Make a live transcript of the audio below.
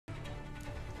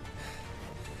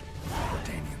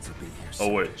Oh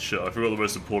wait, shit, I forgot the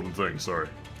most important thing, sorry.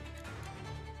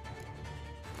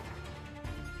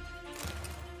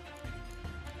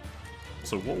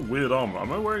 So what weird armor?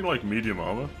 Am I wearing like medium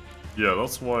armor? Yeah,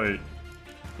 that's why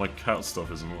my cat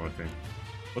stuff isn't working.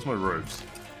 Where's my robes?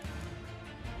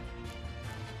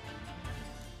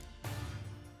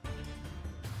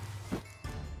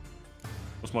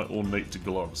 What's my ornate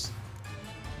gloves?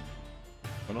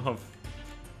 I don't have...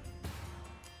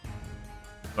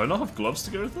 Do I not have gloves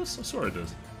to go with this? I swear I did.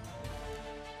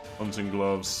 Hunting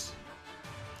gloves.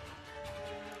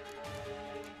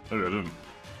 Maybe I didn't.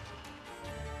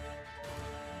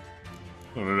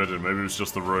 Oh, maybe I did. Maybe it was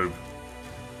just the robe.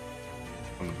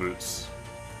 And the boots.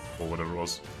 Or whatever it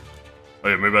was. Oh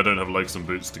yeah, maybe I don't have legs and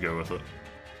boots to go with it.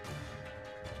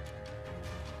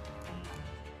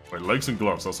 Wait, legs and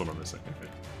gloves, that's what I'm missing. Okay.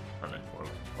 Alright,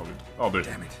 well, I'll do.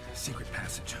 Damn it. Secret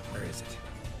passage. Where is it?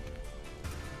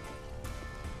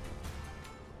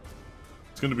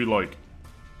 It's gonna be like...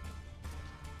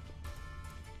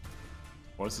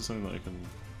 Why is this something that I can...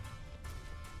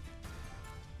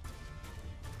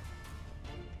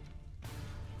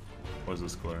 Why is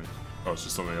this glowing? Oh, it's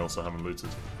just something else I haven't looted.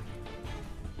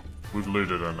 We've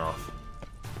looted enough.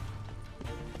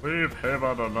 We've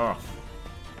had enough.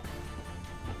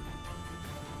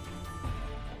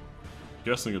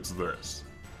 Guessing it's this.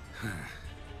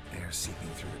 Air seeping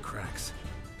through the cracks.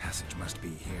 Passage must be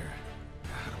here.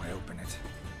 How do I open it?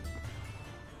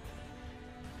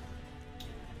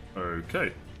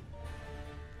 Okay.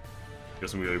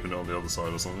 Guessing we open it on the other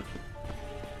side or something.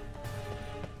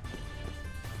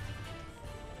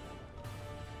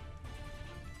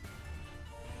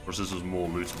 Or is this just more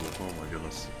lootable? Oh my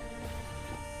goodness.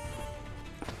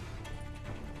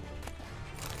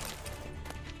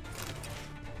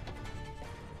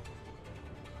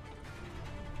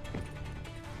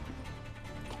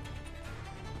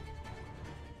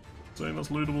 Saying that's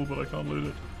lootable, but I can't loot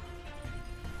it.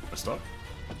 I stuck?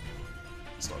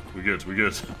 Stuck. We're good, we're good.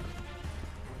 It's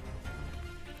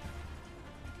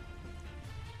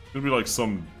gonna be like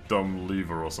some dumb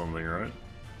lever or something, right?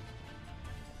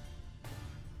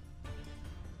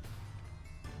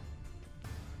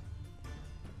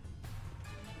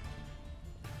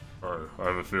 Oh, I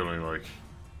have a feeling like...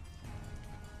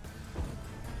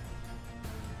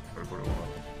 Where do I put it on?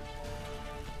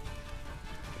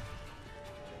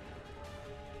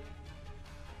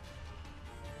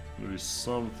 Maybe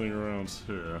something around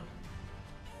here.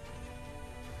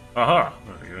 Aha!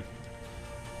 There we go.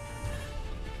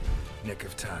 Nick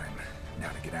of time. Now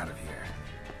to get out of here.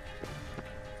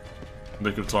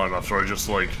 Nick of time after I just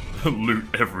like loot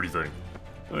everything.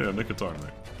 Oh yeah, nick of time,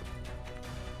 mate.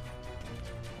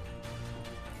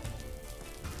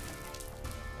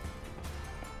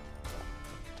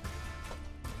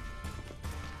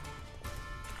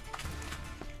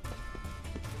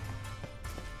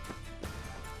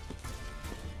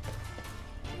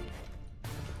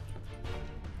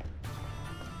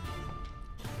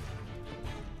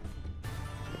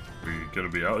 Gonna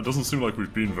be out. It doesn't seem like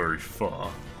we've been very far.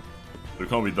 We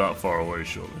can't be that far away,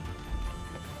 surely.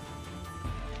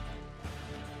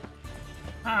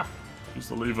 Ah! Use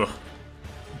the lever.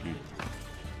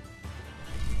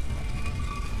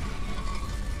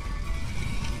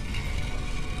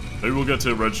 Maybe we'll get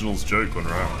to Reginald's joke when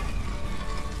we're out.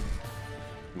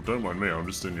 Well, don't mind me, I'm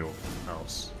just in your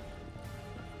house.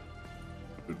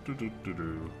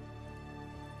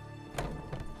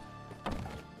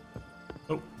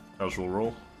 Oh. Casual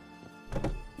roll.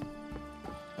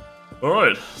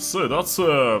 Alright, so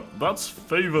that's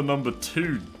favor number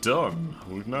 2 done.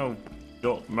 We've now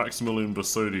got Maximilian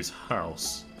Basodi's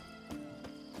house.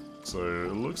 So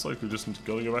it looks like we just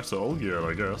gotta go back to Olgierd,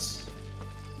 I guess.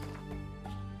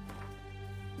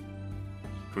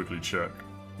 Quickly check.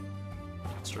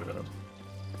 Straight ahead.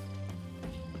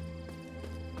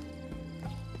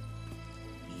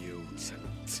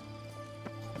 Mutant.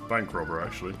 Bank robber,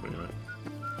 actually, but you know.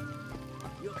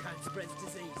 Your kind spreads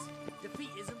disease,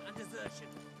 defeatism, and desertion.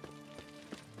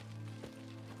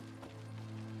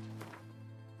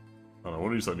 I don't know, I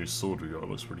want to use that new sword we got, it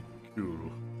looks pretty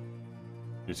cool.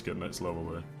 Need to get next level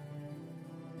there.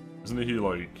 Isn't he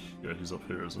like... Yeah, he's up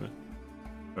here, isn't he?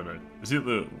 Oh no. Is he at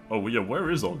the... Oh yeah,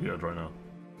 where is Olgierd right now?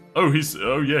 Oh, he's...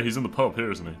 Oh yeah, he's in the pub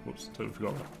here, isn't he? Whoops, totally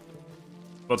forgot that.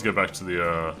 About to go back to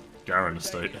the, Garen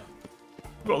estate.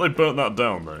 Well, they burnt that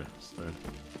down though, so...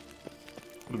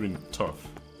 Would have been tough.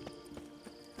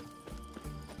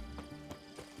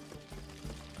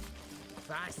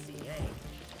 Feisty, eh?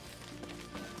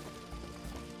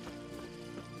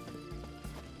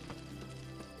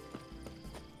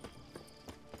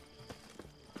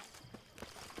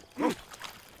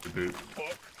 Good boot.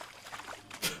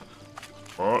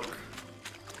 Fuck.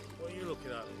 What are you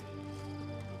looking at?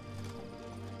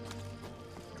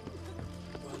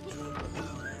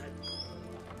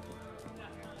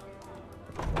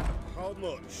 How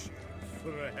much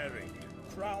for a herring?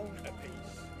 Crown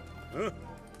apiece. Huh?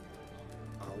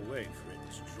 I'll wait for it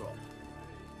to drop.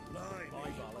 My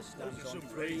valor stands Those are on some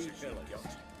 3 razors pillars.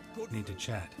 you've got. Need to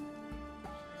chat.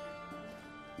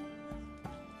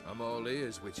 I'm all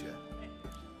ears, Witcher.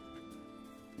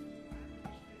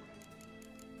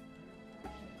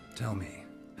 Tell me,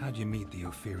 how'd you meet the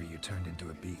Ophiri you turned into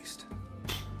a beast?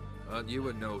 Aren't you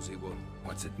a nosy one?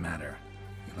 What's it matter?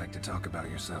 You like to talk about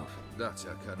yourself. That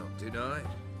I cannot deny.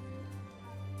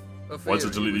 Why does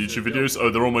it delete the YouTube videos? Oh,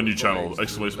 they're on my new channel.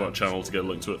 Exclamation mark channel to get a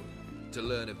link to it. To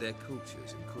learn of their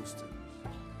cultures and customs.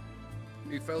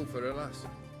 He fell for her lass.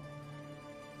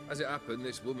 As it happened,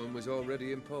 this woman was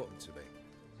already important to me.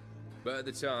 But at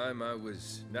the time, I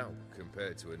was now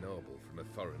compared to a noble from a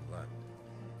foreign land.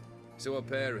 So her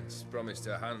parents promised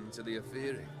her hand to the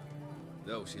Ophiri,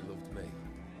 though she loved me.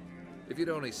 If you'd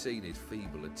only seen his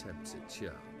feeble attempts at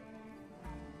charm.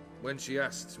 When she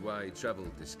asked why he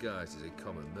travelled disguised as a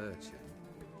common merchant,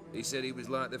 he said he was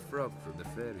like the frog from the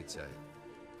fairy tale.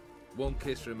 One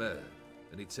kiss from her,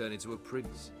 and he turned into a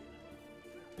prince.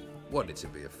 Wanted to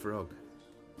be a frog.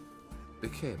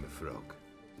 Became a frog.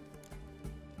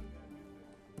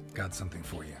 Got something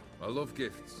for you. I love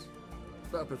gifts,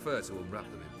 but I prefer to unwrap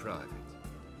them in private.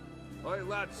 Oi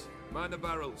lads, mind the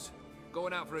barrels.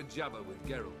 Going out for a jabber with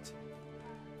Geralt.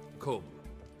 Come.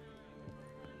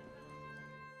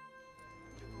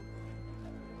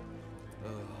 Oh,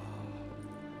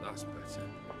 that's better.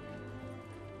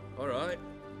 Alright,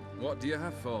 what do you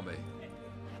have for me?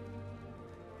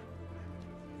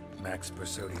 Max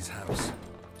Bersodi's house,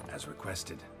 as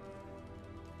requested.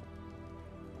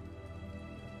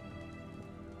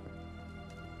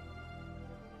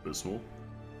 Bit small.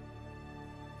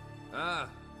 Ah,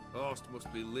 Horst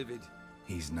must be livid.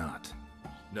 He's not.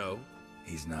 No?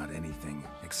 He's not anything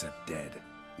except dead.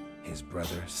 His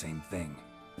brother, same thing.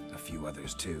 A few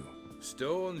others too.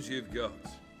 Stones you've got.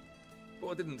 But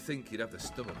I didn't think you'd have the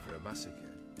stomach for a massacre.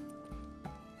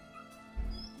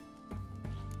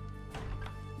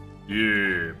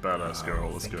 Yeah, badass girl.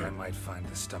 I Let's think go. I might find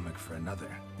the stomach for another,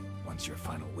 once your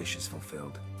final wish is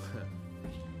fulfilled.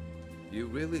 You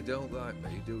really don't like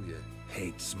me, do you?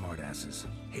 Hate smartasses.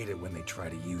 Hate it when they try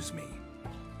to use me.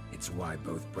 It's why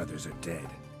both brothers are dead,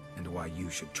 and why you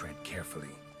should tread carefully.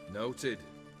 Noted.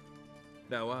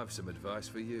 Now I have some advice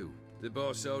for you. The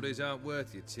Borsodis aren't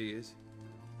worth your tears.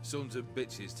 Sons of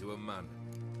bitches to a man.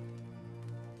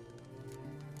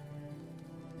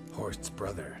 Horst's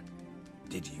brother.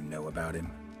 Did you know about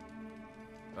him?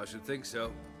 I should think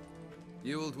so.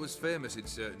 Ewald was famous in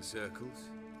certain circles.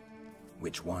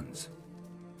 Which ones?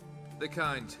 The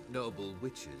kind noble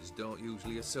witches don't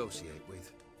usually associate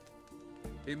with.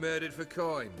 He murdered for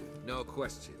coin, no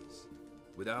questions,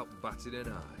 without batting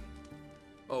an eye.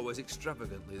 Always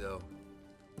extravagantly, though.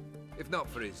 If not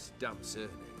for his damn surname,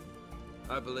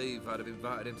 I believe I'd have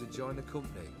invited him to join the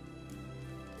company.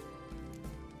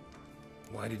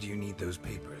 Why did you need those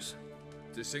papers?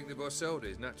 To sink the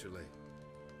Borsodis, naturally.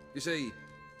 You see,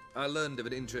 I learned of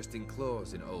an interesting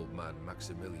clause in old man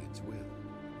Maximilian's will.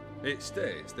 It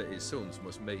states that his sons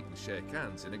must meet and shake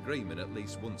hands in agreement at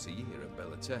least once a year at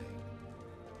Bellatane.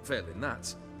 Failing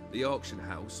that, the auction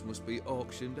house must be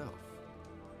auctioned off.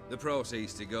 The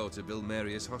proceeds to go to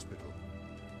Bilmerius Hospital.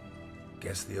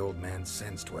 Guess the old man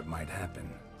sensed what might happen.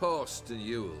 Horst and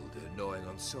Ewald are gnawing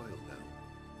on soil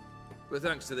now. But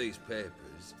thanks to these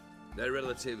papers, their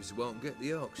relatives won't get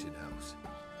the auction house.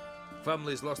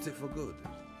 Families lost it for good,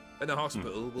 and the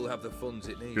hospital will have the funds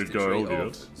it needs Good to guy, treat old idiot.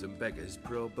 orphans and beggars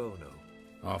pro bono.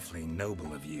 Awfully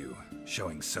noble of you,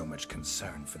 showing so much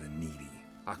concern for the needy.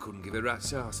 I couldn't give a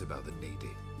rat's ass about the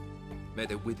needy. Made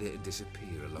her wither and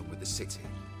disappear along with the city.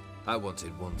 I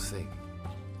wanted one thing.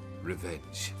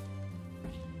 Revenge.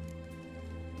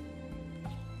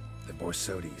 The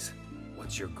Borsodis.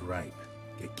 What's your gripe?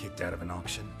 Get kicked out of an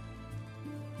auction?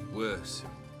 Worse.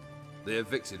 They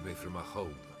evicted me from my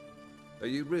home. Are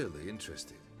you really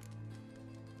interested?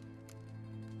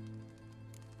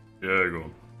 Yeah, go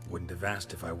on. Wouldn't have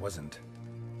asked if I wasn't.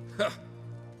 Ha!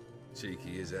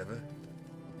 Cheeky as ever.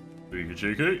 Cheeky,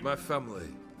 cheeky. My family.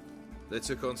 They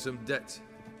took on some debt.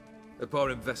 A poor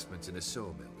investment in a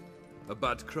sawmill. A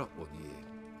bad crop one year.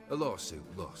 A lawsuit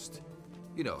lost.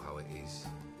 You know how it is.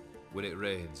 When it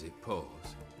rains, it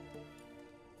pours.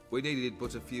 We needed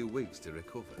but a few weeks to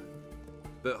recover.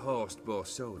 But Horst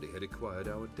Borsodi had acquired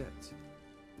our debt.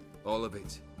 All of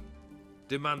it.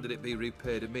 Demanded it be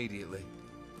repaid immediately.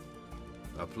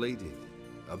 I pleaded.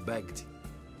 I begged.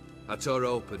 I tore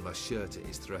open my shirt at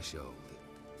his threshold.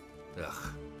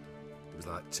 Ugh, it was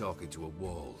like talking to a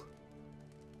wall.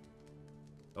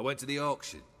 I went to the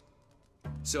auction,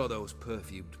 saw those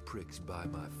perfumed pricks buy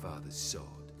my father's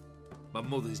sword, my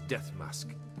mother's death mask,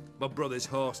 my brother's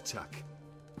horse tack.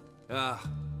 Ah,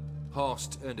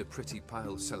 Horst earned a pretty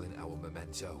pile selling our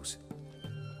mementos.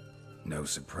 No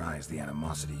surprise the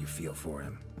animosity you feel for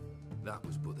him. That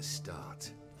was but the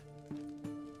start.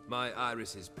 My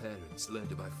Iris's parents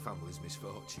learned of my family's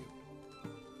misfortune,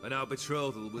 and our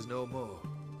betrothal was no more.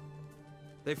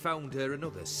 They found her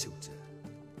another suitor,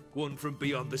 one from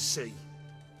beyond the sea.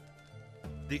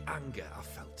 The anger I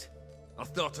felt, I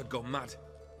thought I'd gone mad.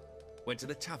 Went to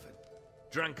the tavern,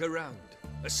 drank a round,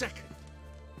 a second,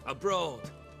 abroad,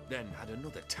 then had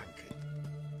another tankard.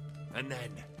 And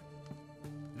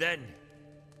then,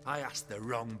 I asked the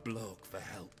wrong bloke for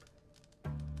help.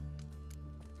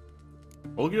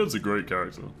 Olgierd's a great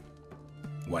character.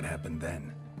 What happened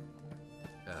then?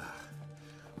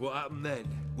 What happened then,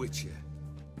 Witcher,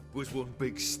 was one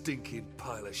big stinking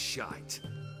pile of shite.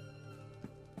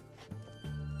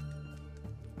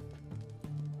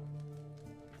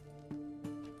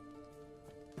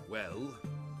 Well,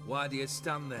 why do you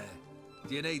stand there?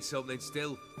 Do you need something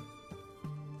still?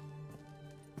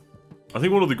 I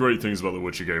think one of the great things about the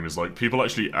Witcher game is, like, people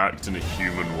actually act in a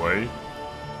human way.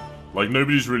 Like,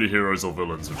 nobody's really heroes or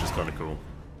villains, which is kind of cool.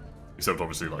 Except,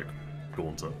 obviously, like,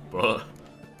 Gaunter. But,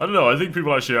 I don't know, I think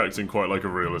people actually act in quite, like, a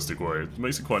realistic way. It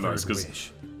makes it quite nice,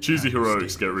 because cheesy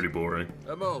heroics get really boring.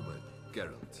 A moment,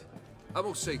 Geralt. I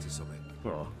must say to something.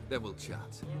 Oh. Then we'll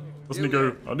chat. Doesn't he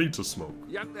go, I need to smoke?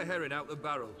 Yank the herring out the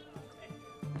barrel.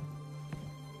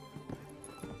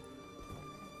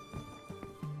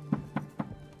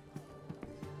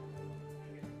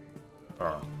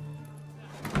 Ah.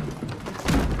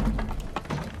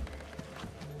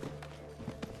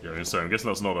 Yeah, I was gonna say, I'm guessing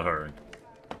that's not a herring.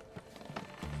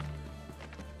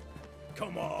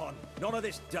 Come on, none of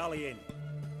this dallying.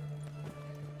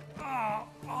 Ah,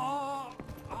 ah,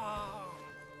 ah.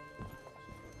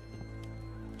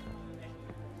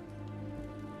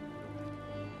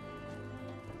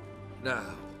 Now.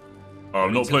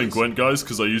 I'm not playing Gwent, guys,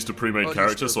 because I used a pre-made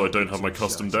character, so I don't have my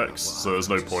custom decks, so there's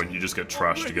no point, you just get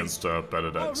trashed against better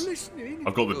decks.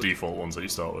 I've got the default ones that you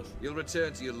start with. You'll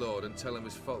return to your lord and tell him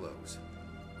as follows.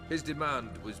 His demand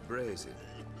was brazen.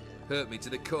 Hurt me to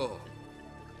the core.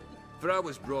 For I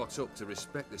was brought up to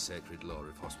respect the sacred law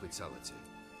of hospitality.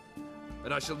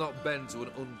 And I shall not bend to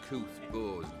an uncouth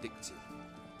boor's dictum.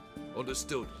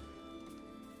 Understood?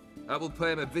 I will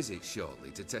pay him a visit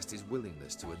shortly to test his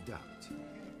willingness to adapt.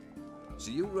 So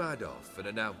you ride off and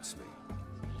announce me.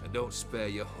 And don't spare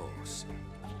your horse.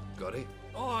 Got it?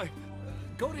 Aye,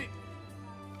 got it.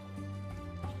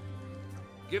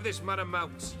 Give this man a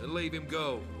mount and leave him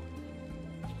go.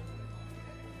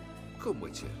 Come,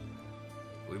 Witcher.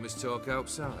 We must talk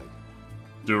outside.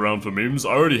 Do a round for memes? I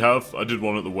already have. I did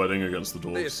one at the wedding against the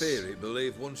Their dwarves. theory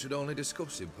believe one should only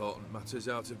discuss important matters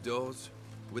out of doors,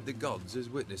 with the gods as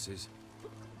witnesses.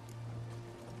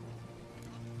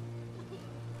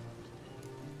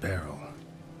 Beryl,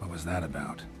 what was that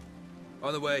about?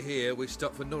 On the way here, we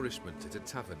stopped for nourishment at a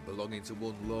tavern belonging to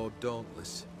one Lord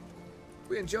Dauntless.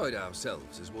 We enjoyed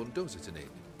ourselves as one does at an inn,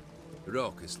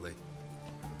 raucously.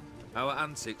 Our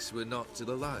antics were not to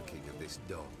the liking of this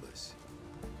Dauntless.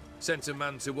 Sent a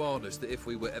man to warn us that if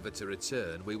we were ever to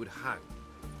return, we would hang.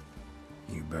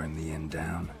 You burned the inn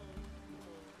down?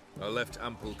 I left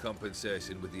ample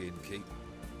compensation with the innkeep.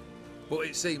 But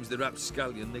it seems the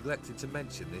rapscallion neglected to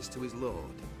mention this to his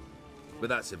lord. But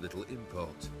that's of little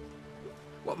import.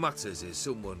 What matters is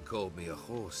someone called me a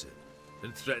whoreson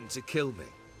and threatened to kill me.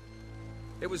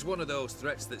 It was one of those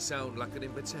threats that sound like an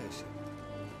invitation.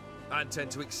 I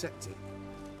intend to accept it.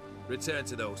 Return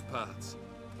to those parts.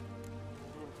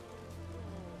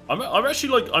 I'm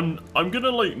actually like, I'm gonna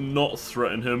like not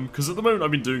threaten him, because at the moment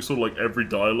I've been doing sort of like every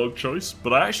dialogue choice,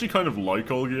 but I actually kind of like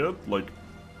Olgierd, like,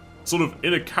 sort of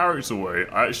in a character way,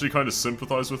 I actually kind of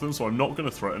sympathize with him, so I'm not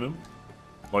gonna threaten him.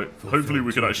 Like, hopefully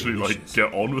we can actually like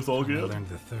get on with Olgierd,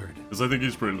 because I think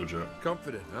he's pretty legit.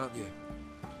 Confident, aren't you?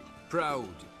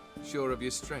 Proud, sure of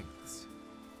your strengths.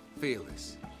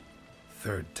 Fearless.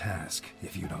 Third task,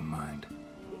 if you don't mind.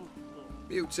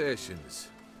 Mutations.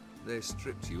 They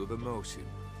stripped you of emotion.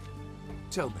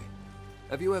 Tell me,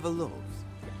 have you ever loved?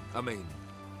 I mean,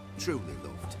 truly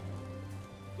loved?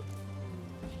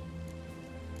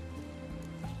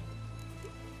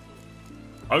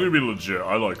 I'm gonna be legit,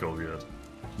 I like Olgierd.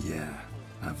 Yeah,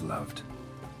 I've loved.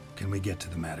 Can we get to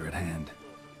the matter at hand?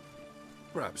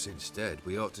 Perhaps instead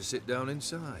we ought to sit down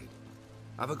inside.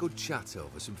 Have a good chat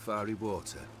over some fiery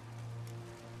water.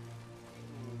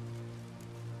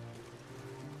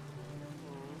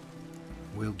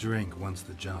 We'll drink once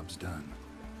the job's done.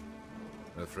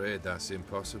 Afraid that's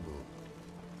impossible.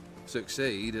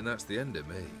 Succeed, and that's the end of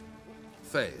me.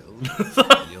 Fail,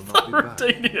 and you'll not be back.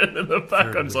 Florentinian in the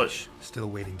back. I'm like, Still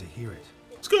waiting to hear it.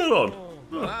 what's going on?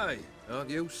 Aye, aren't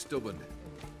you stubborn?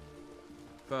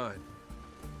 Fine.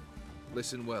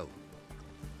 Listen well.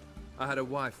 I had a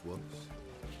wife once.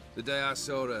 The day I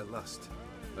saw her last,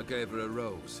 I gave her a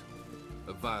rose.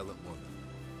 A violet one.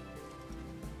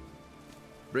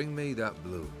 Bring me that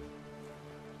blue.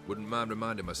 Wouldn't mind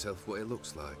reminding myself what it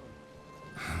looks like.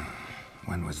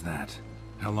 When was that?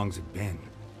 How long's it been?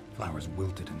 Flowers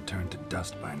wilted and turned to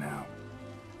dust by now.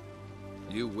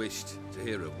 You wished to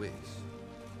hear a wish.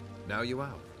 Now you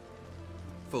have.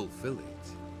 Fulfill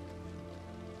it.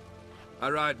 I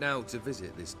ride now to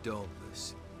visit this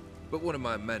Dauntless, but one of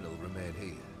my men will remain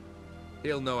here.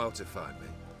 He'll know how to find me.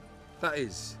 That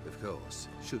is, of course,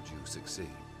 should you succeed.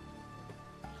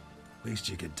 At least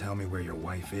you could tell me where your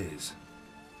wife is.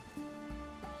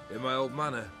 In my old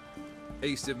manor,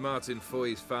 east of Martin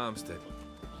Foy's farmstead.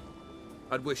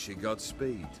 I'd wish you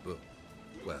Godspeed, but,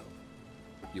 well,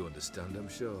 you understand, I'm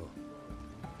sure.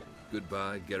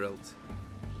 Goodbye, Geralt.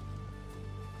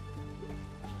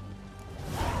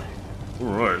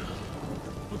 Alright.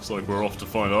 Looks like we're off to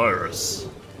find Iris.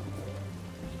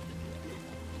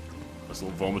 There's a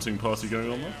little vomiting party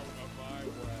going on there.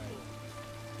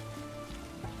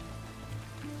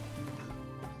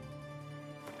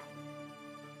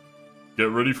 Get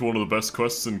ready for one of the best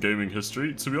quests in gaming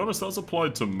history. To be honest, that's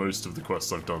applied to most of the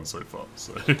quests I've done so far,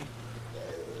 so...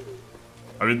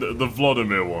 I mean, the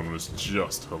Vladimir one was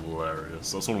just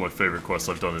hilarious. That's one of my favourite quests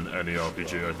I've done in any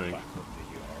RPG, I think.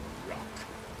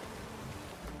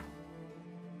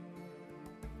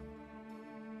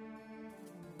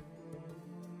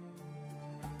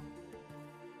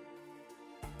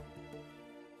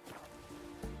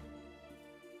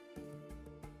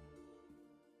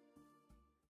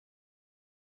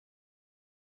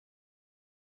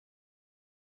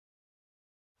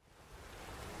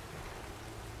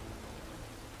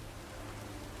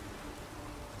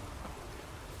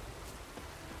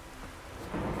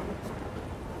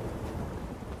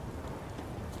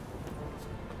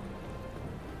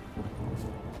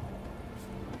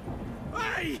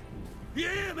 Hey! You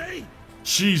hear me?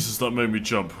 Jesus, that made me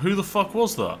jump. Who the fuck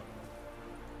was that?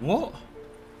 What?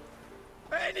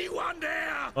 Anyone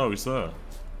there? Oh, he's there.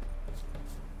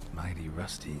 Mighty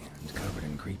rusty and covered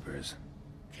in creepers.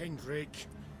 Kendrick.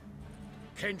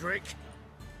 Kendrick.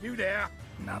 You there?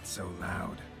 Not so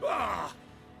loud. Ah!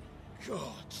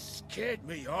 God, scared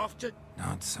me off to...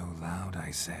 Not so loud, I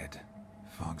said.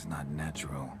 Fog's not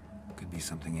natural. Could be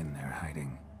something in there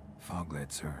hiding.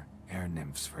 Foglets or air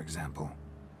nymphs, for example.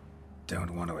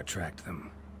 Don't want to attract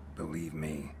them. Believe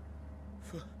me.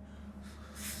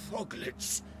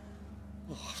 Foglets.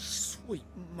 Oh, sweet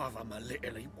mother, my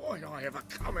little, why'd I ever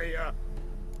come here?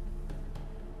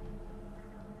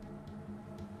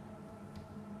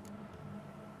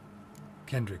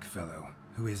 Kendrick fellow.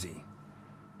 Who is he?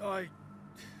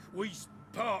 We's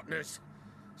partners.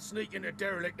 Sneak into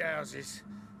derelict houses.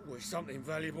 With something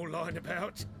valuable lying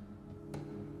about.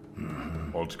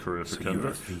 Odd career for So you're a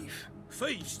Kendrick. thief.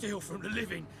 Thieves steal from the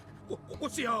living.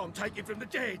 What's the harm taken from the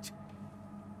dead?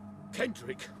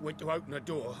 Kendrick went to open a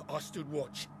door. I stood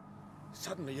watch.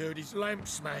 Suddenly heard his lamp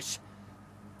smash.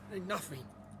 Then nothing.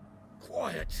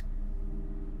 Quiet.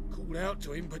 Called out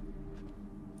to him, but...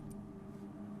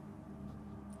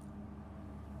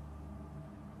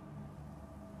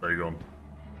 There you go.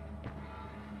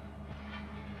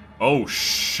 Oh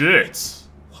shit!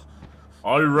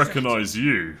 I recognize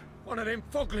you. One of them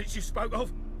foglets you spoke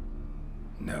of.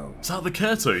 No. Is that the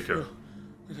Caretaker?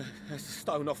 That's a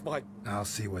stone off my... I'll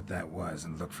see what that was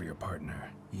and look for your partner.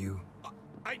 You?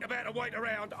 Ain't about to wait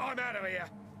around. I'm out of here.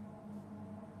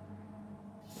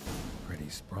 Pretty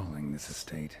sprawling, this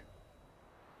estate.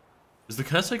 Is the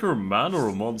Caretaker a man or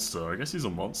a monster? I guess he's a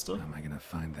monster. How am I gonna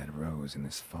find that rose in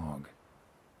this fog?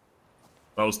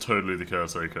 That was totally the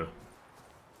Caretaker.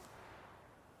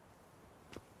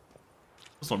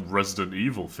 It's some Resident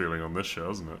Evil feeling on this show,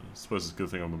 isn't it? I suppose it's a good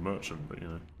thing I'm the merchant, but you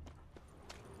know.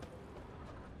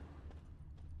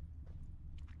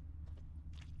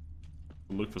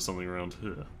 We'll look for something around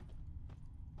here.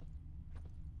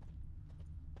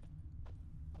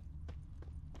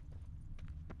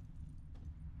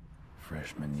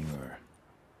 Fresh manure.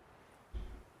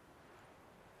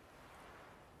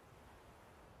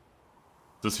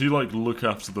 Does he like look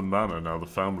after the manor now the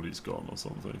family's gone or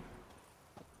something?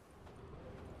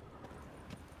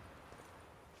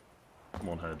 Come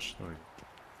on, Hedge. Sorry.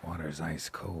 Water's ice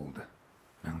cold.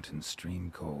 Mountain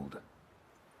stream cold.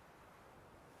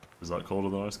 Is that colder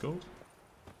than ice cold?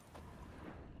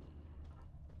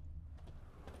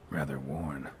 Rather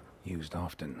worn. Used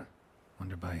often.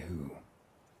 Wonder by who?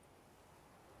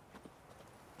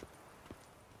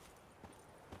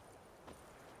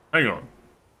 Hang on.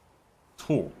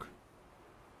 Talk.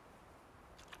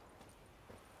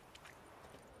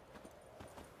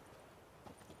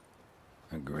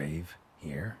 A grave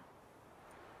here?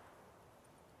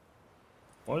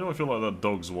 Why do I feel like that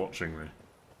dog's watching me?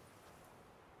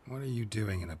 What are you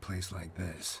doing in a place like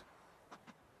this?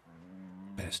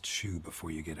 Best shoo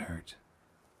before you get hurt.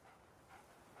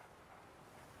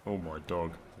 Oh my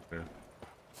dog. Okay.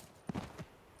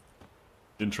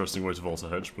 Interesting way to vault a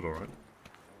hedge, but alright.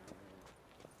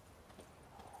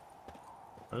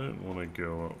 I don't want to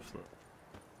go up there.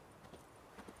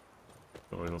 I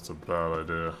feel like that's a bad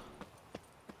idea.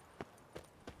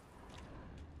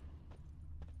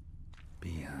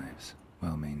 Beehives.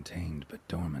 Well maintained, but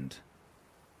dormant.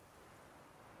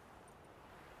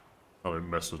 I don't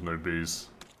mess with no bees.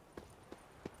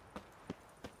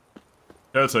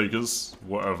 Caretakers,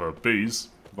 whatever. Bees,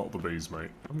 not the bees, mate.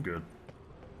 I'm good.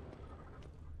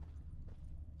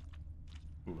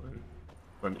 Hello.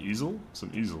 An easel? It's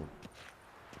an easel.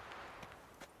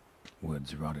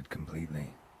 Woods rotted completely.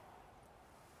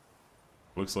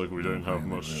 Looks like we don't have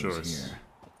much choice. Here.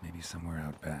 Maybe somewhere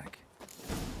out back.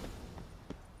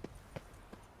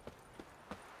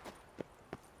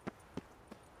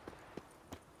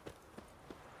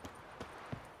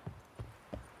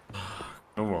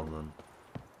 Come on then.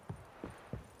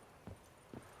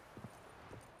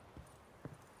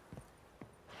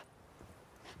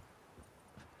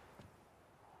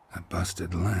 A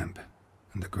busted lamp,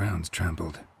 and the ground's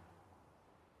trampled.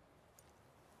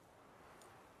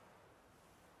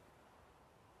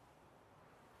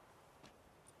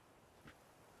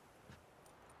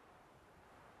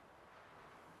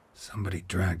 Somebody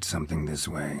dragged something this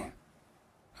way.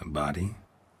 A body?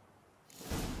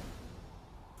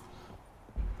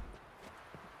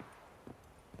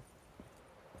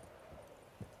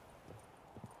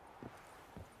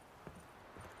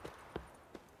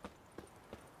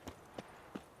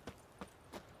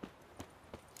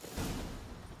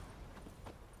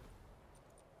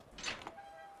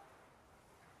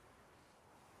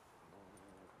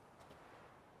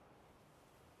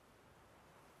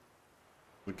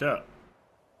 The cat.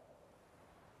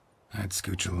 I'd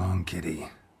scooch along, kitty.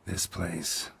 This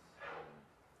place.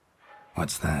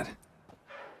 What's that?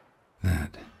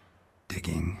 That.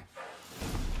 Digging.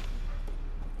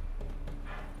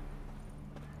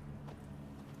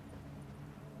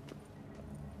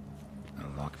 A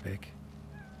lockpick?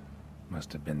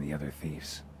 Must have been the other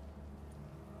thieves.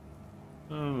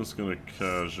 I'm just gonna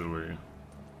casually.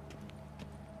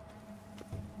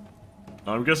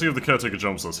 I'm guessing if the caretaker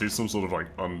jumps us, he's some sort of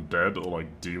like undead or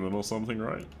like demon or something,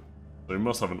 right? So he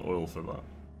must have an oil for that.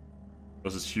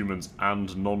 Versus humans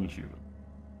and non-human.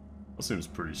 That seems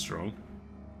pretty strong.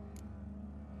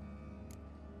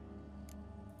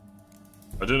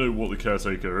 I don't know what the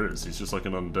caretaker is. He's just like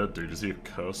an undead dude. Is he a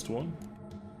cursed one?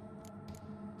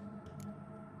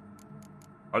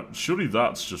 Surely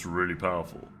that's just really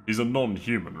powerful. He's a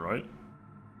non-human, right?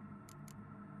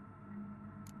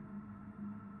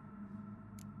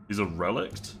 He's a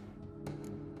relict?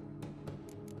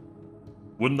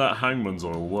 Wouldn't that hangman's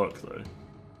oil work, though?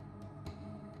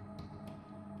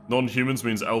 Non-humans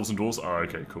means elves and dwarves? Ah,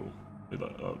 okay, cool. Leave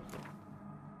that up.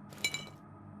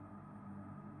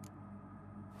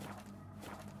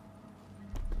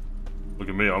 Look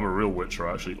at me, I'm a real witcher.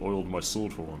 I actually oiled my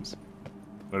sword for once.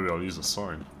 Maybe I'll use a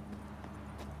sign.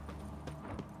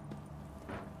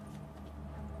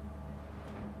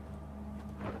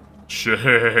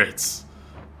 Shit!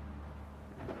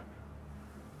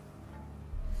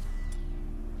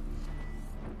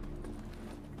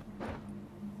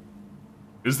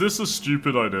 Is this a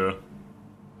stupid idea?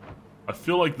 I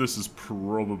feel like this is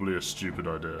probably a stupid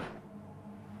idea.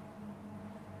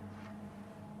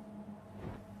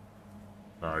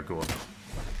 Alright, go on.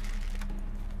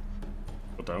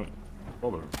 God damn it.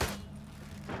 Bother him.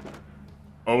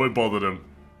 Oh, it bothered him.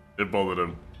 It bothered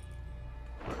him.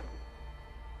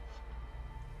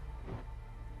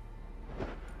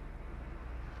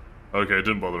 Okay, it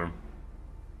didn't bother him.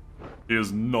 He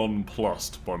is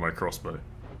nonplussed by my crossbow.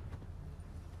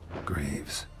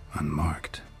 Graves,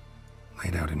 unmarked.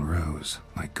 Laid out in rows,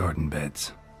 like garden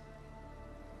beds.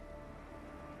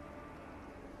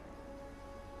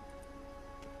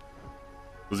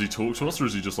 Does he talk to us, or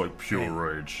is he just like pure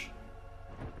rage?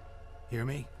 Hear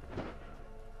me?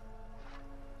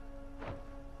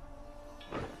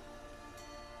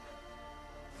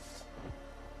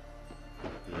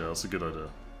 Yeah, that's a good idea.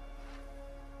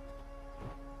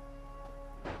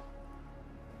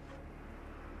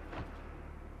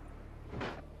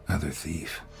 Another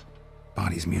thief.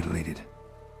 Body's mutilated.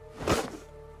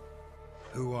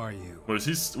 Who are you? Was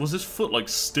his foot like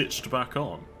stitched back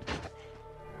on?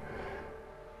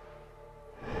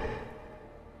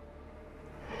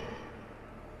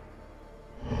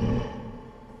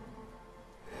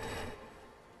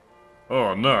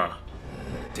 Oh no.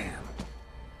 Damn.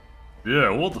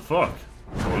 Yeah, what the fuck?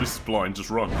 Well, at least it's blind, just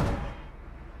run.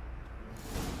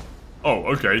 Oh,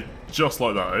 okay. Just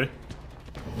like that, eh?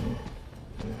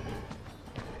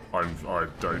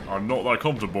 I'm not that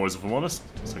confident, boys, if I'm honest.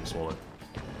 Let's take a swallow.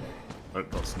 Nope,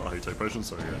 that's not how you take potions,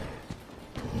 so yeah.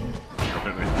 Don't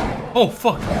hit me. Oh,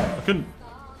 fuck! I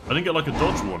didn't get like a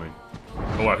dodge warning.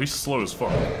 Oh wow, he's slow as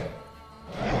fuck.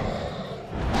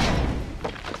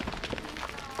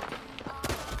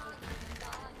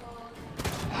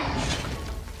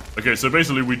 Okay, so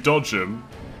basically we dodge him,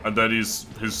 and then his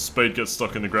spade gets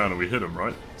stuck in the ground and we hit him,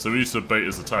 right? So we need to bait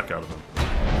his attack out of him.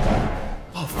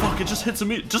 Oh fuck, it just hits him.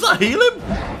 Does that heal him?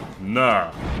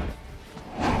 Nah.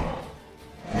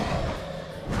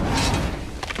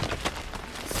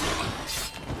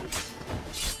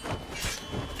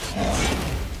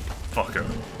 Fucker.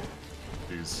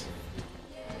 Jeez.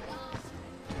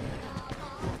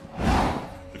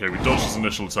 Okay, we dodged his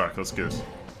initial attack, that's good.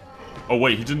 Oh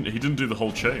wait, he didn't do the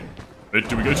whole chain.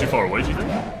 Did we go too far away, do you think?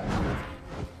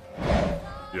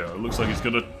 Yeah, it looks like he's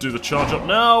gonna do the charge up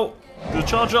now! Do the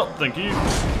charge up, thank you!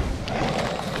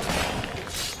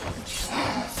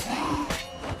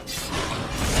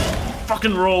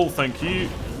 Fucking roll, thank you!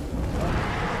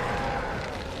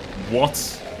 What?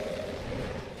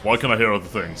 Why can I hear other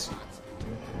things?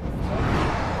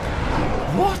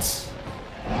 What?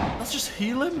 Let's just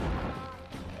heal him?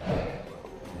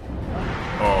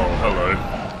 Oh, hello.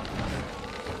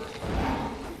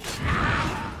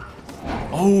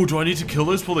 Oh, do I need to kill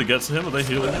those before they get to him? Are they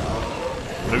healing him?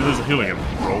 Maybe those are healing him.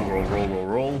 Roll, roll, roll, roll,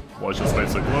 roll. Why is your spade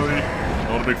so glowy?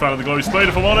 Not a big fan of the glowy spade,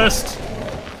 if I'm honest.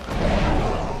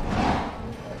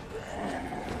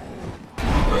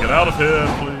 Get out of here,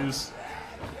 please.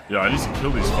 Yeah, I need to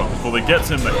kill these fuckers before they get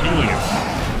to him. They're healing him.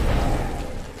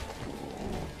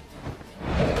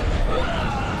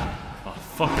 Oh,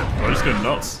 fuck it. Do I just go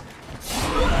nuts?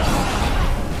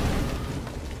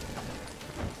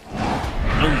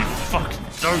 No, you fuck.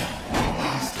 Don't.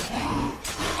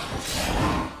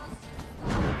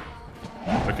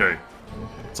 Okay.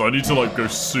 So I need to, like, go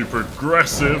super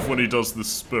aggressive when he does the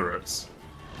spirits.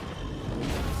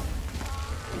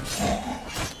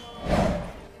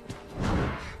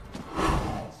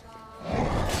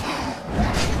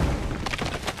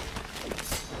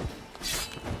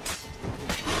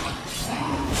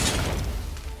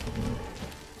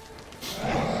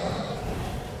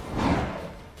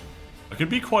 I can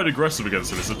be quite aggressive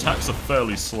against him, his attacks are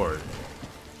fairly slow.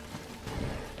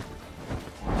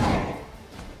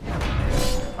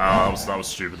 Ah, that was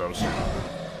stupid, that was stupid.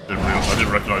 I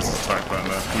didn't recognise his attack back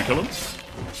there. Can we kill him?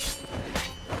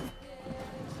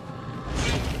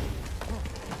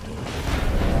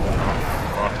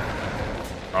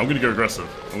 I'm gonna go aggressive.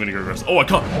 I'm gonna go aggressive. Oh, I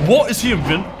can't. What? Is he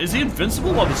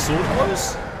invincible while the sword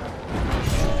blows?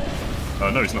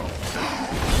 No, he's not.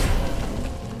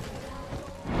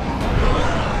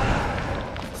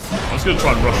 I'm just gonna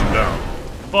try and rush him down.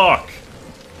 Fuck!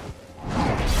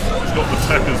 He's got the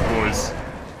techers, boys.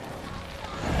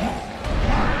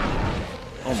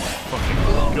 Oh my fucking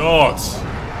god!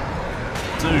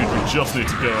 Dude, we just need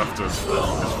to go after his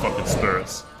fucking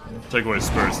spirits. Take away his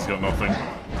spirits, he's got nothing.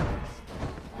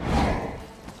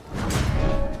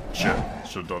 Shit,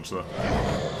 should have dodged that.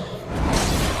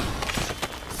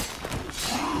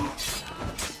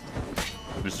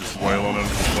 Let's just wail on him,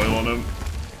 wail on him.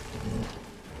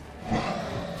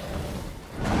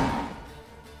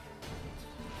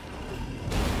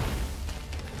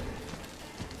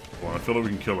 Well, I feel like we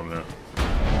can kill him now.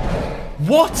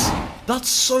 What? That's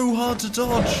so hard to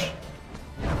dodge!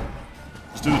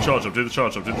 Just do the charge up, do the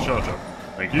charge up, do the charge up.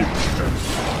 Thank you. Okay.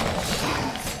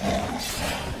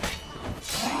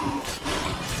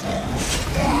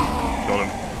 Got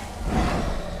him.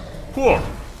 Whoa!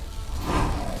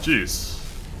 Jeez.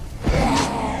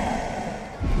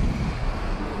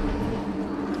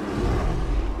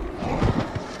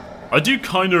 I do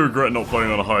kind of regret not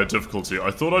playing on a higher difficulty.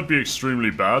 I thought I'd be extremely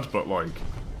bad, but like,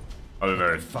 I don't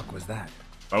know. What the fuck was that?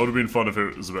 That would have been fun if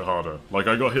it was a bit harder. Like,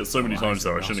 I got hit so many times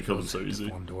there, I shouldn't have killed him so easy.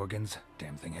 Deformed organs?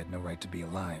 Damn thing had no right to be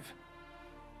alive.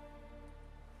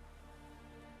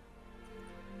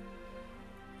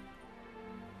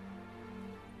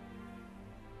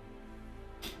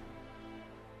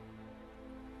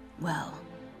 Well,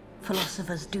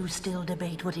 philosophers do still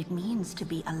debate what it means to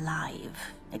be alive,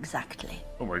 exactly.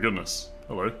 Oh my goodness.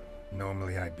 Hello.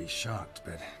 Normally I'd be shocked,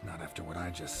 but not after what I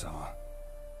just saw.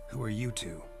 Who are you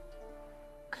two?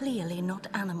 Clearly not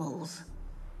animals.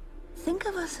 Think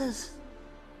of us as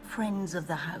friends of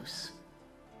the house.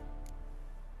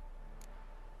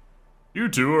 You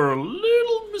two are a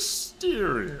little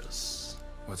mysterious.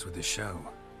 What's with the show?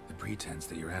 The pretense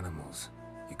that you're animals.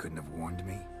 You couldn't have warned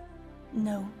me?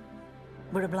 No.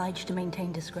 We're obliged to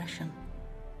maintain discretion.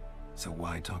 So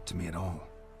why talk to me at all?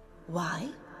 Why?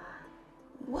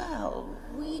 Well,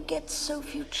 we get so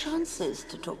few chances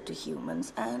to talk to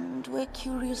humans, and we're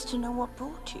curious to know what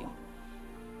brought you.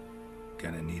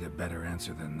 Gonna need a better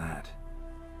answer than that.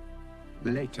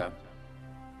 Later.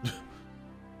 That's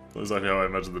exactly how I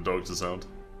imagine the dog to sound.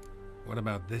 What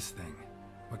about this thing?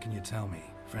 What can you tell me?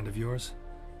 Friend of yours?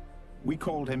 We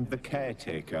called him the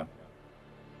Caretaker.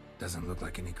 Doesn't look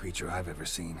like any creature I've ever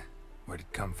seen. Where'd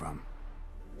it come from?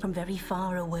 From very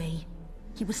far away.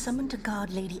 He was summoned to guard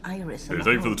Lady Iris. Yeah,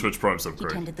 thank you for the Twitch Prime sub, He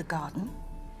great. tended the garden,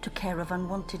 took care of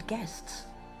unwanted guests.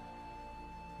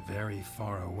 Very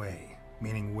far away.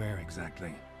 Meaning where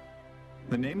exactly?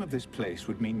 The name of this place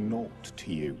would mean naught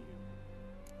to you.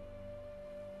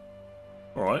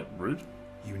 Alright, rude.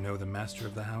 You know the master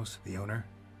of the house, the owner?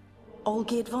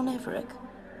 Olgierd von Everec?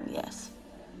 Yes,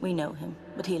 we know him,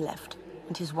 but he left,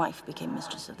 and his wife became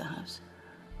mistress of the house.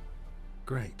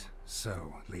 Great.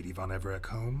 So, Lady von Everec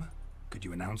home? Could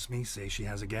you announce me, say she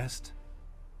has a guest?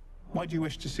 Why do you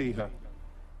wish to see her?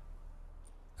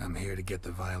 I'm here to get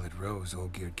the violet rose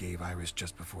Olgierd gave Iris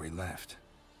just before he left.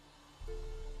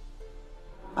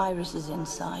 Iris is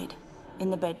inside, in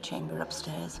the bedchamber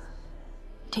upstairs.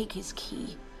 Take his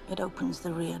key. It opens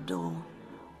the rear door.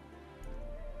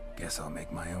 Guess I'll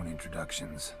make my own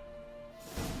introductions.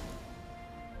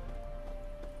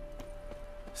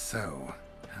 So,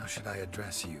 how should I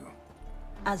address you?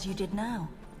 As you did now.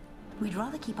 We'd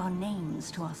rather keep our names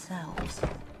to ourselves.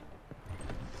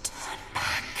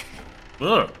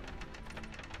 Ugh.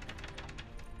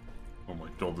 Oh my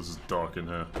god, this is dark in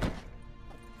here.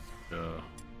 Yeah.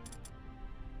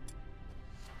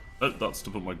 Oh, that's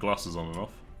to put my glasses on and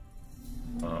off.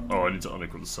 Oh, I need to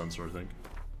unequal the sensor, I think.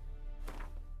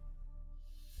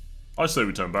 I say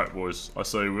we turn back, boys. I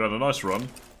say we had a nice run.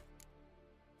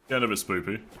 Getting a bit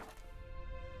spoopy.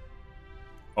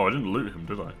 Oh, I didn't loot him,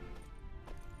 did I?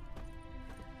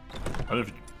 I don't know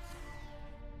if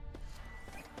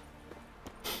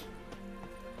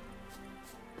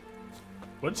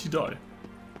Where did he die?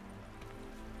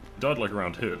 He died like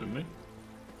around here, didn't he?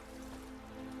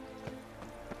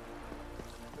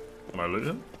 Can I loot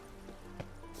him?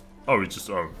 Oh, he just,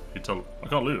 I can't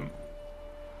loot him.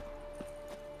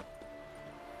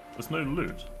 There's no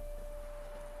loot.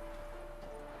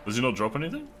 Does he not drop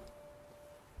anything?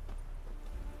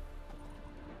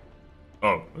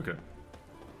 Oh, okay.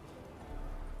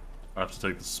 I have to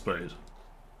take the spade.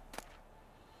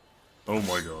 Oh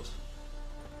my god.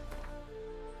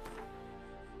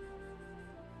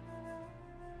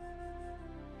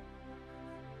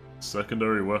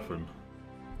 Secondary weapon.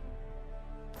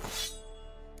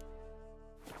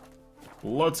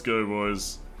 Let's go,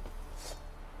 boys.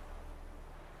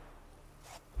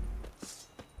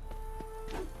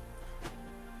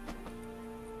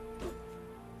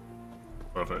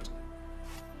 Perfect.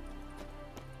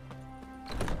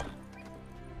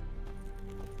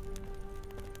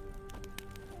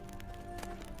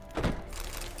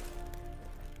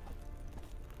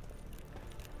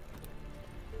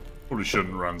 Probably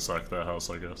shouldn't ransack their house,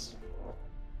 I guess.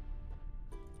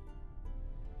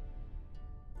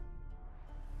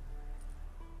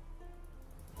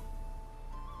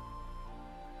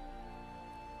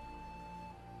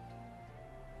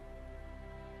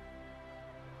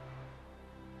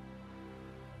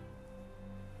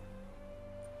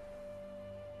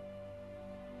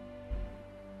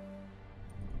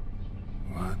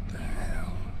 What the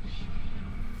hell?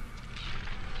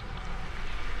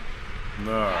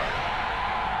 Nah.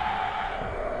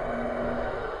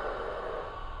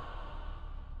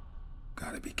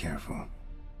 Gotta be careful.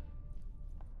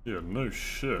 Yeah, no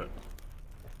shit.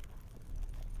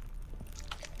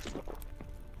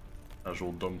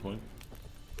 Casual dumpling.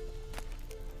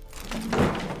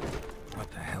 What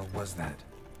the hell was that?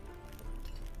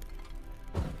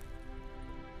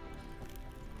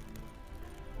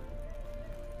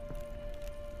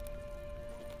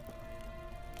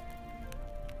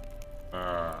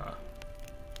 Ah.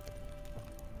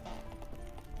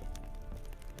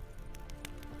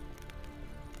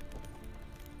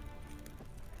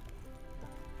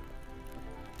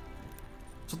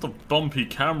 What's with the bumpy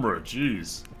camera?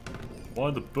 Jeez.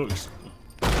 Why the books?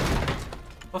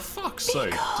 For fuck's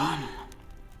sake,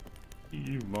 do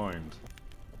you mind?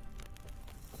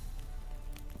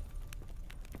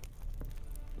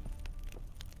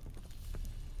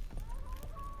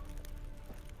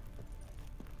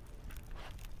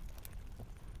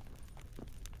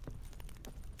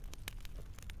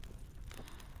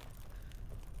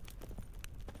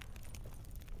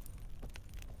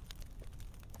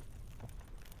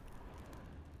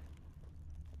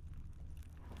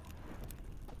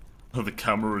 The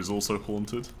camera is also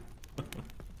haunted.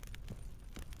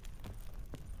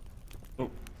 Oh,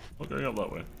 not going up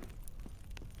that way.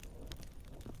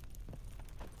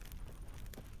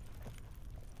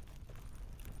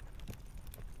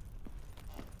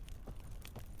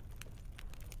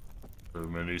 So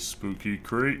many spooky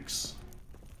creaks.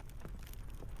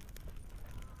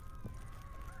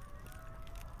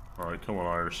 Alright, come on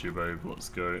Irish, you babe, let's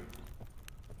go.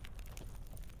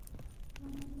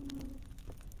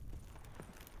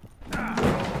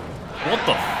 What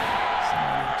the f—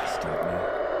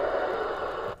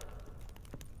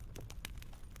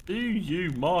 Do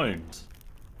you mind?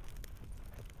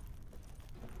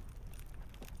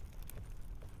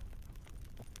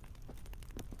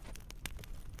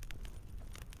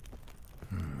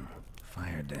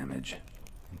 Fire damage.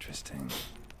 Interesting.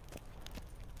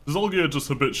 Does Olgierd just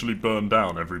habitually burn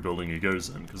down every building he goes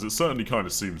in? Because it certainly kind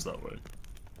of seems that way.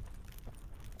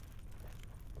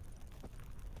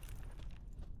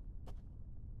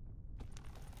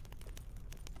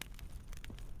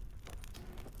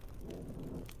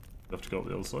 We have to go up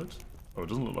the other side? Oh, it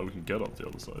doesn't look like we can get up the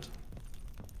other side.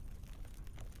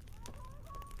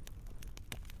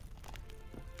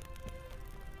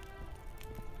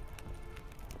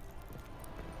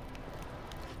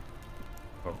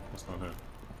 Oh, what's down here?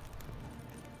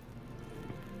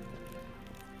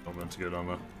 Not meant to go down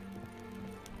there.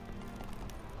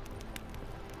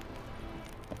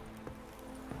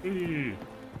 Eee!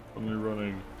 Suddenly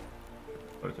running.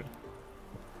 Okay.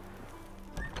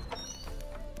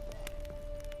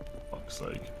 Fuck's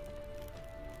sake.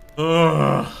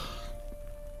 Ugh.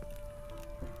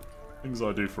 Things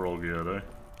I do for Olgierd, eh?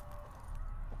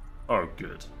 Oh,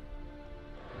 good.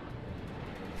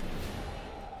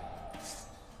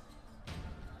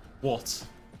 What?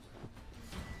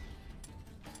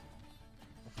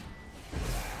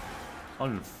 I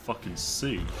don't even fucking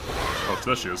see. Oh,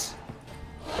 there she is.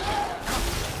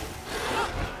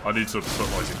 I need to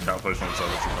put like a cat potion on so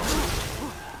that she can't see.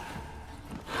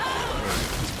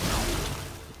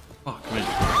 Fuck me.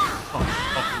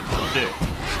 Fuck dick.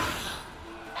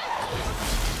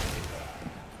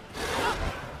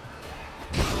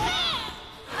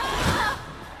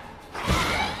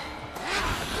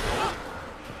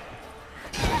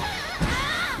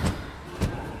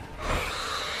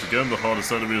 Again, the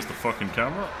hardest enemy is the fucking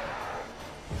camera.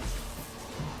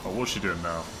 Oh, what's she doing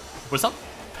now? Was that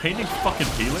painting fucking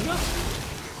healing her?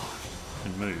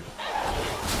 Fucking move.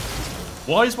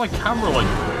 Why is my camera like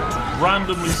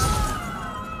randomly?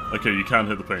 Okay, you can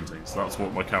hit the paintings. That's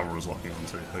what my camera was locking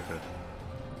onto. Okay.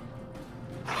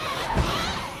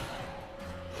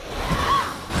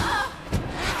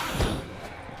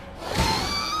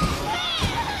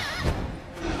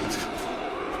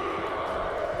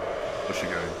 Where's she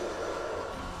going?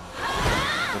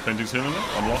 More paintings healing her?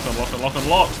 Unlock, unlock, unlock,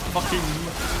 unlock! Fucking.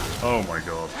 Oh my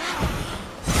god.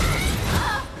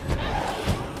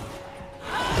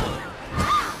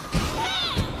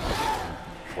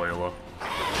 Whaler.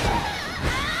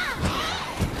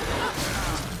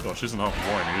 God, she isn't half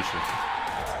whining, is she?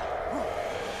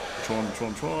 Tron.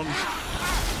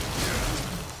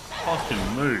 Fucking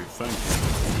move, thank you.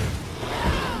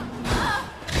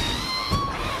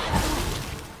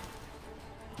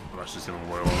 I'm actually gonna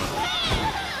whale on it.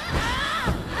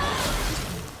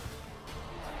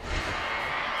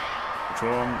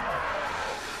 Tron.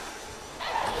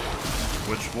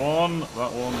 Which one?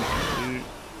 That one. Thank you.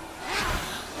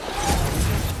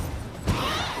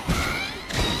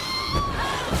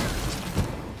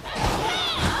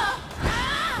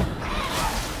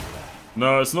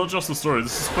 No, it's not just the story.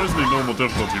 This is supposedly normal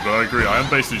difficulty, but I agree. I am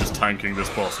basically just tanking this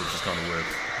boss, which is kind of weird.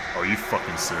 Oh, are you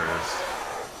fucking serious?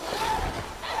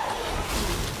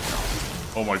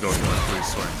 Oh my god, can I please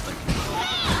swing? Thank you.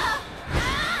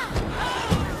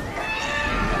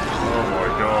 Oh my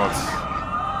god.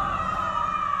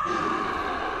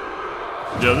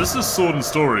 Yeah, this is sword and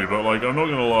story, but like, I'm not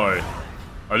gonna lie.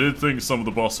 I did think some of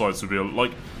the boss fights would be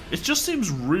like, it just seems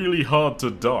really hard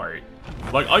to die.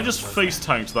 Like, I just face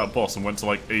tanked that boss and went to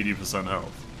like 80%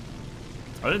 health.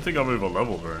 I didn't think I'm over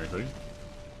leveled or anything.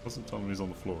 Doesn't tell me he's on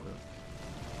the floor yet.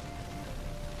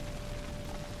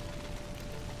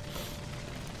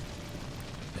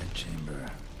 Bed chamber.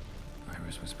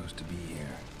 Iris was supposed to be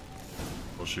here.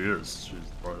 Well, she is.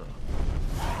 She's right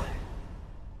there.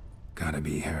 Gotta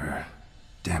be her.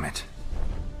 Damn it.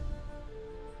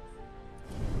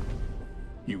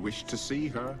 You wish to see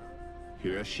her?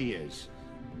 Here she is.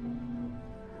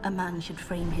 A man should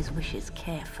frame his wishes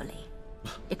carefully.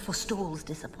 It forestalls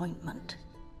disappointment.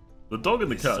 The dog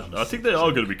and the cat. I think they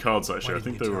are going to be cards, actually. I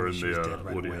think they were in the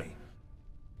audio.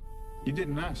 You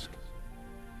didn't ask.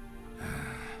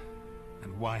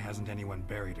 And why hasn't anyone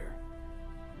buried her?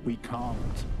 We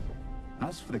can't.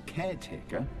 As for the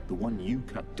caretaker, the one you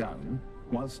cut down,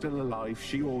 while still alive,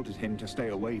 she ordered him to stay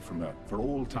away from her for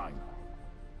all time.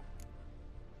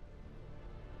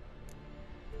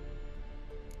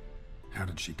 How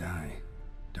did she die?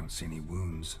 Don't see any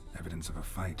wounds, evidence of a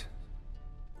fight.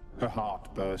 Her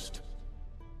heart burst.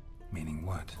 Meaning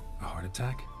what? A heart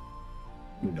attack?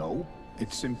 No,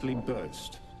 it simply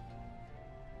burst.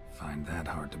 Find that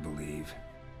hard to believe.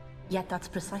 Yet that's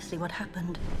precisely what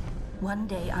happened. One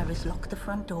day Iris locked the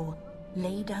front door,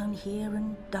 lay down here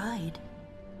and died.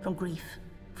 From grief,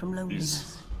 from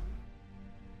loneliness.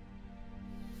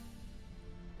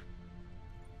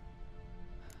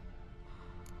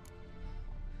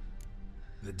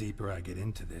 The deeper I get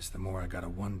into this, the more I gotta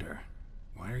wonder.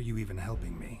 Why are you even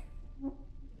helping me?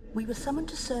 We were summoned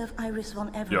to serve Iris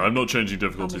von Everett. Yeah, I'm not changing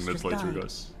difficulty Our mistress mid-playthrough, died,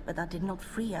 guys. but that did not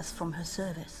free us from her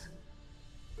service.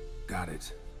 Got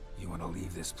it. You want to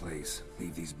leave this place,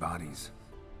 leave these bodies?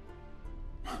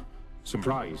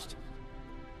 Surprised?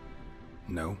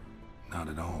 No, not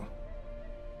at all.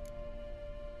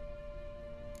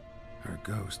 Her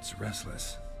ghost's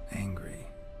restless, angry,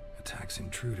 attacks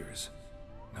intruders.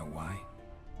 Know why?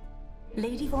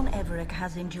 Lady von Everett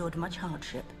has endured much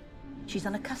hardship. She's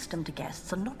unaccustomed to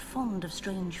guests and not fond of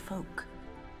strange folk.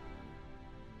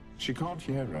 She can't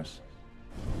hear us.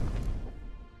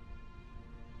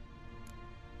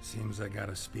 Seems I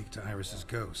gotta speak to Iris's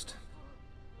ghost.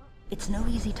 It's no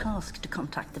easy task to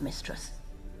contact the mistress.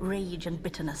 Rage and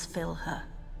bitterness fill her.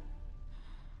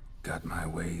 Got my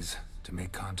ways. To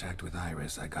make contact with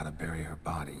Iris, I gotta bury her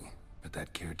body. But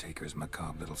that caretaker's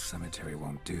macabre little cemetery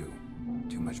won't do.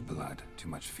 Too much blood, too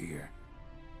much fear.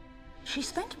 She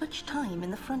spent much time in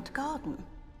the front garden.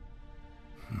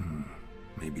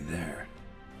 Maybe there.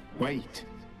 Wait.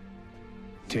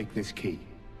 Take this key.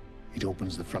 It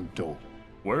opens the front door.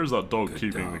 Where is that dog Good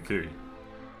keeping dog. the key?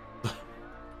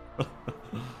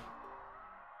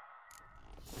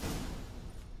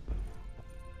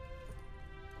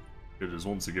 It is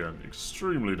once again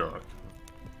extremely dark.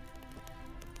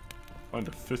 Find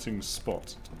a fitting spot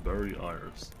to bury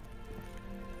Iris.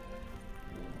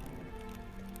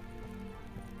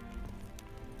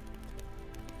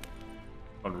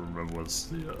 I don't remember where the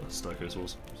staircase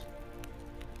was.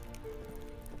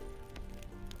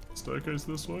 Staircase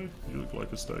this way? You look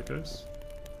like a staircase.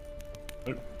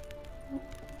 Nope.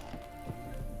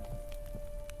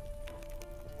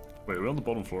 Wait, are we on the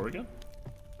bottom floor again?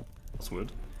 That's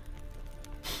weird.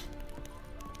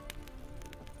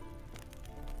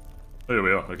 Oh, here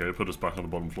we are. Okay, it put us back on the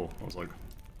bottom floor. I was like,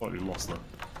 slightly lost there.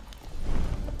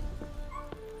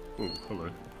 Oh, hello.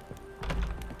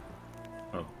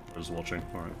 Oh, I was watching.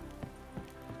 Alright.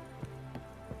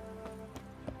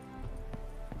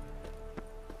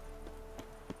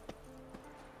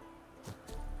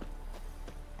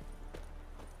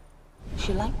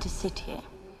 She liked to sit here,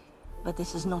 but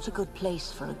this is not a good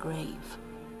place for a grave.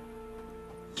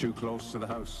 Too close to the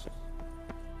house.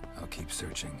 I'll keep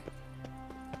searching.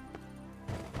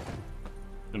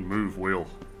 And move wheel.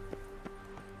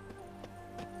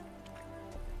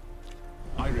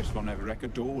 Iris von Everett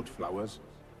adored flowers.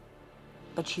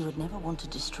 But she would never want to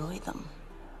destroy them.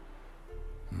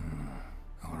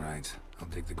 All right, I'll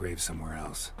dig the grave somewhere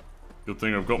else. Good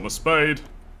thing I've got my spade.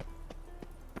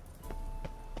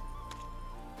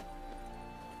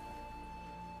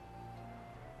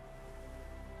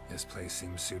 This place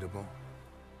seems suitable.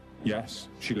 Yes,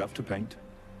 she loved to paint.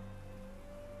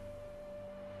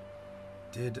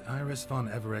 Did Iris von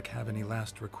Everett have any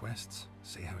last requests?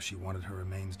 Say how she wanted her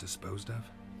remains disposed of?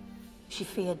 She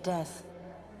feared death,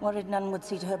 worried none would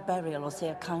see to her burial or say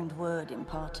a kind word in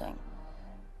parting.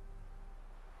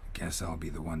 Guess I'll be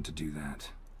the one to do that.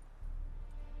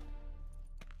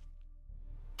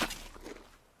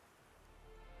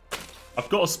 I've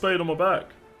got a spade on my back.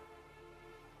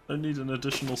 I need an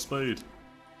additional spade.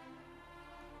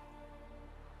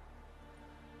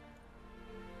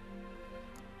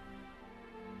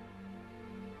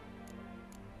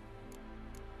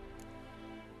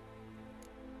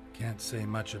 Can't say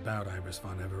much about Iris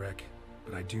von Everett,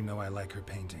 but I do know I like her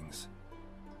paintings.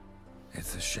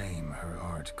 It's a shame her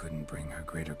art couldn't bring her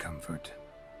greater comfort.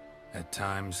 At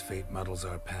times, fate muddles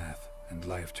our path, and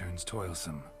life turns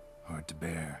toilsome, hard to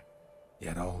bear.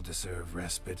 Yet all deserve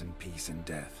respite and peace in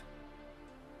death.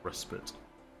 Respite.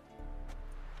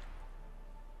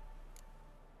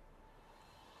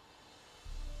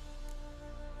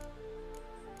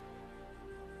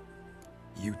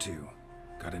 You two,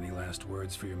 got any last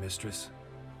words for your mistress?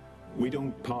 We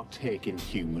don't partake in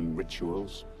human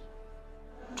rituals.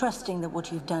 Trusting that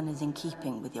what you've done is in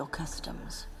keeping with your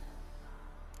customs.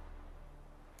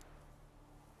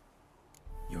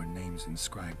 Your name's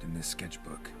inscribed in this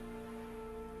sketchbook.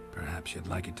 Perhaps you'd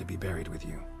like it to be buried with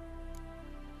you.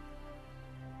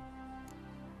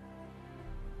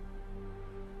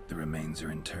 The remains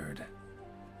are interred.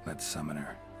 Let's summon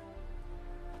her.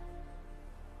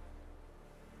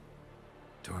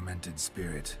 Tormented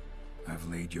spirit, I've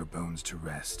laid your bones to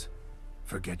rest.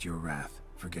 Forget your wrath,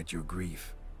 forget your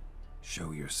grief.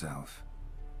 Show yourself.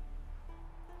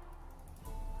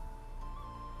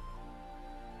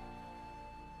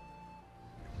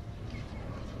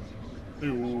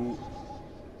 Ew.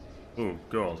 Oh,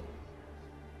 God.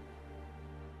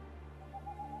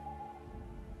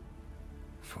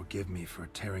 Forgive me for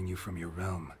tearing you from your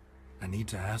realm. I need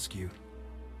to ask you.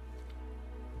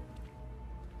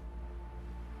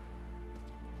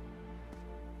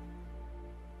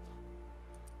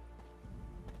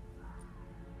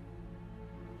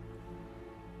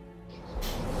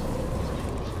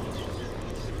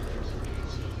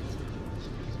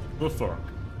 The fuck?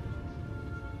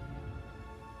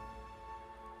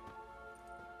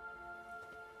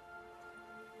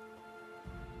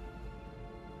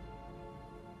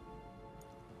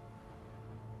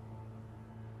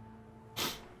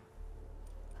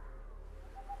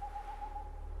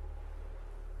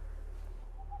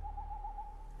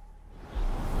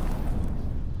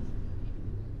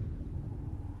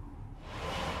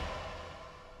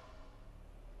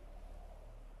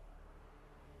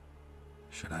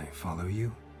 Should I follow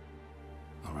you?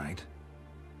 All right.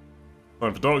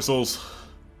 Time for Dark Souls.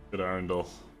 Get Arendelle.